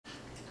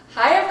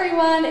Hi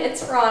everyone,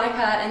 it's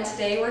Veronica and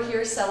today we're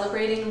here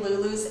celebrating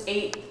Lulu's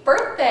 8th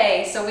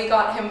birthday. So we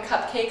got him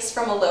cupcakes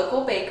from a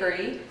local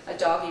bakery, a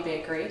doggy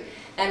bakery,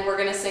 and we're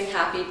gonna sing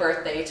happy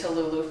birthday to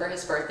Lulu for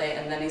his birthday,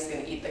 and then he's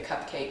gonna eat the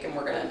cupcake and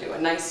we're gonna do a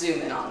nice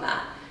zoom in on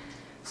that.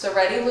 So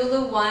ready,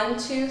 Lulu? 1,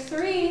 2,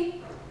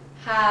 3.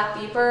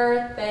 Happy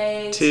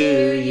birthday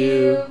to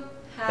you.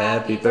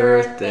 Happy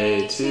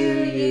birthday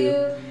to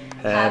you.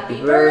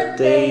 Happy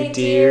birthday,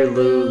 dear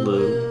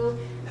Lulu.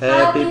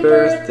 Happy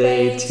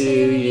birthday to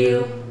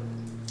you.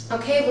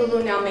 Okay,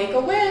 Lulu, now make a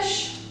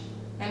wish.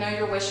 I know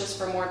your wish is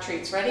for more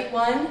treats. Ready?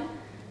 1,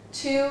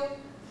 2,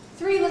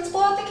 3. Let's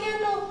blow out the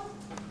candle.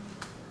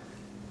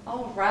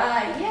 All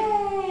right,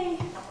 yay.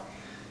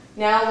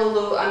 Now,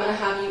 Lulu, I'm gonna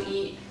have you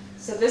eat.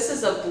 So this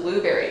is a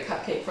blueberry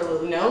cupcake for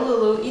Lulu. No,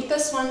 Lulu, eat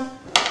this one.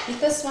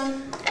 Eat this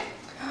one.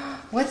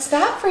 What's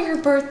that for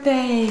your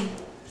birthday?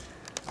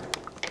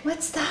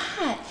 What's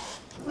that?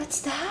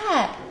 What's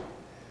that?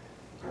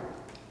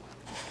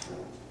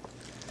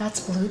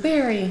 That's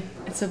blueberry.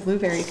 It's a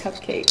blueberry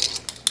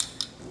cupcake.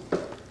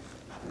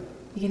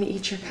 You gonna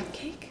eat your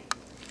cupcake?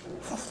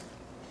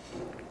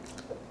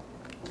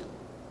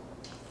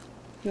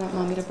 You want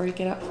Mommy to break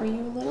it up for you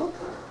a little?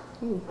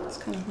 Ooh, it's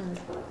kind of hard.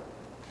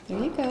 There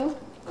you go.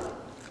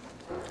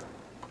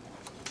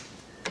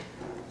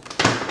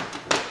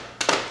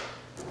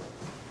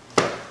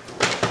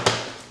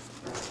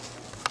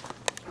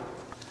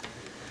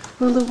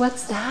 Lulu,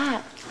 what's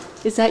that?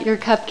 Is that your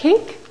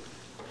cupcake?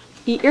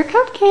 Eat your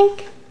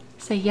cupcake.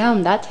 Say,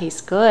 yum, that tastes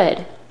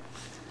good.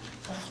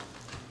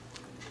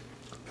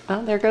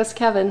 Oh, there goes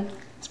Kevin.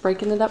 He's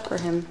breaking it up for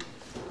him.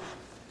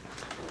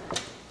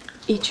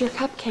 Eat your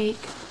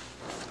cupcake.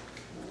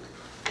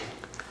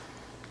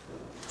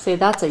 Say,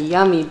 that's a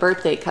yummy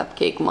birthday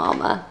cupcake,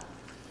 Mama.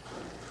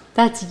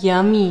 That's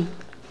yummy.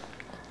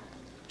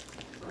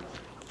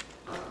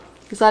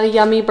 Is that a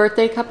yummy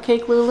birthday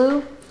cupcake,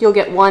 Lulu? You'll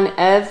get one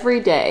every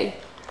day.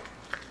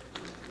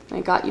 I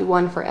got you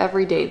one for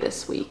every day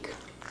this week.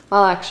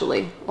 Well,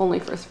 actually, only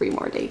for 3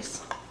 more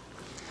days.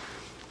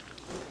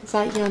 Is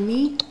that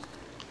yummy?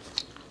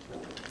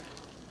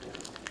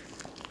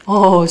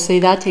 Oh, say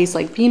that tastes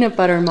like peanut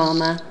butter,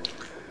 Mama.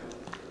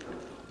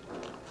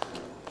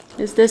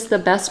 Is this the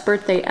best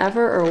birthday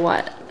ever or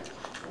what?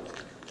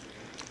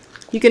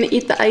 You gonna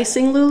eat the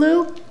icing,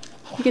 Lulu?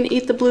 You gonna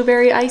eat the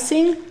blueberry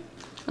icing?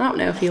 I don't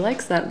know if he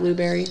likes that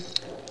blueberry.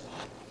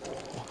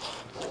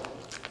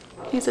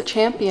 He's a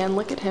champion.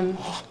 Look at him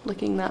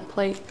licking that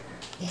plate.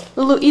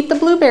 Lulu, eat the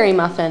blueberry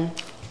muffin.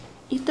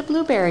 Eat the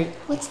blueberry.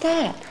 What's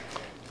that?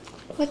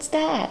 What's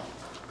that?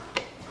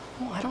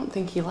 Oh, I don't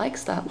think he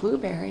likes that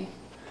blueberry.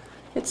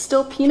 It's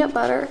still peanut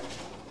butter.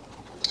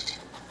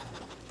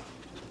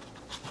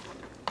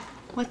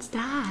 What's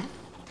that?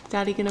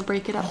 Daddy gonna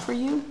break it up for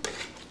you?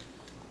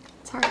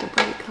 It's hard to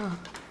break, huh?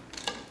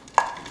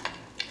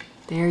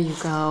 There you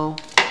go.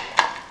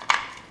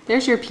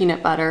 There's your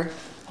peanut butter.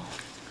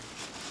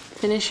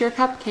 Finish your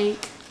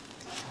cupcake.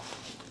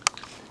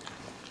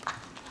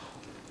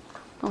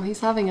 Oh,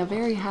 he's having a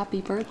very happy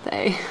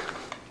birthday.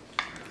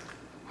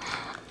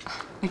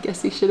 I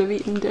guess he should have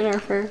eaten dinner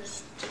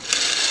first.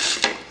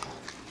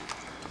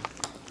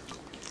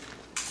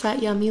 Is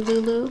that yummy,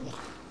 Lulu?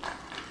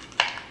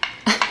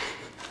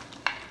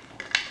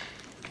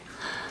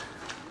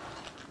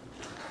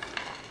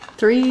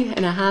 Three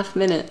and a half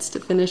minutes to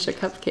finish a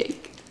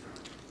cupcake.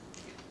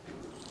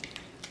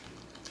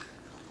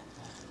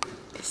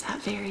 Is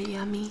that very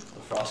yummy? The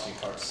frosting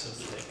part's so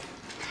thick.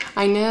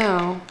 I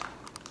know.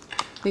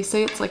 They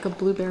say it's like a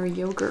blueberry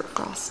yogurt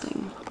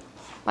frosting.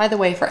 By the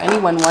way, for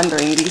anyone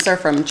wondering, these are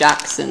from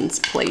Jackson's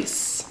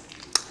Place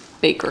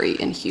Bakery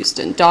in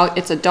Houston.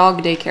 It's a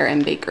dog daycare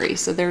and bakery.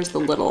 So there's the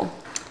little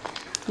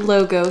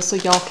logo so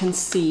y'all can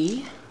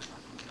see.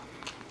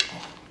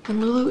 And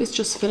Lulu is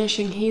just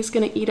finishing. He's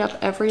gonna eat up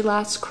every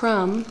last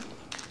crumb.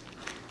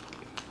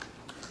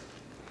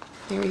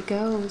 There he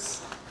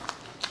goes.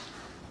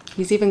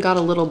 He's even got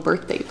a little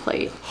birthday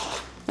plate.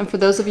 And for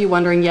those of you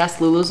wondering, yes,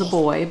 Lulu's a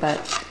boy, but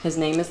his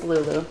name is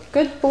Lulu.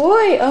 Good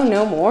boy. Oh,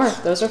 no more.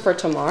 Those are for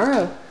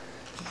tomorrow.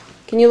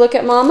 Can you look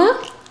at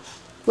Mama?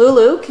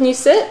 Lulu, can you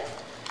sit?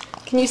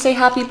 Can you say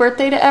happy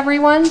birthday to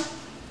everyone?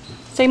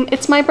 Say,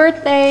 it's my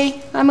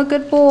birthday. I'm a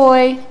good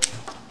boy.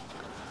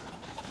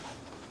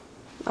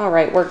 All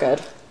right, we're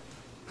good.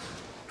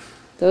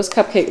 Those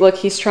cupcakes, look,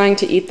 he's trying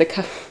to eat the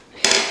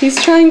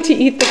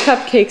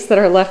cupcakes that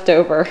are left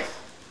over.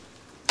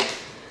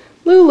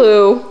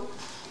 Lulu.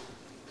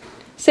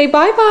 Say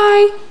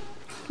bye-bye.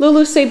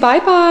 Lulu, say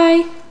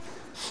bye-bye.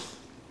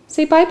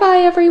 Say bye-bye,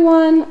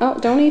 everyone. Oh,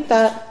 don't eat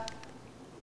that.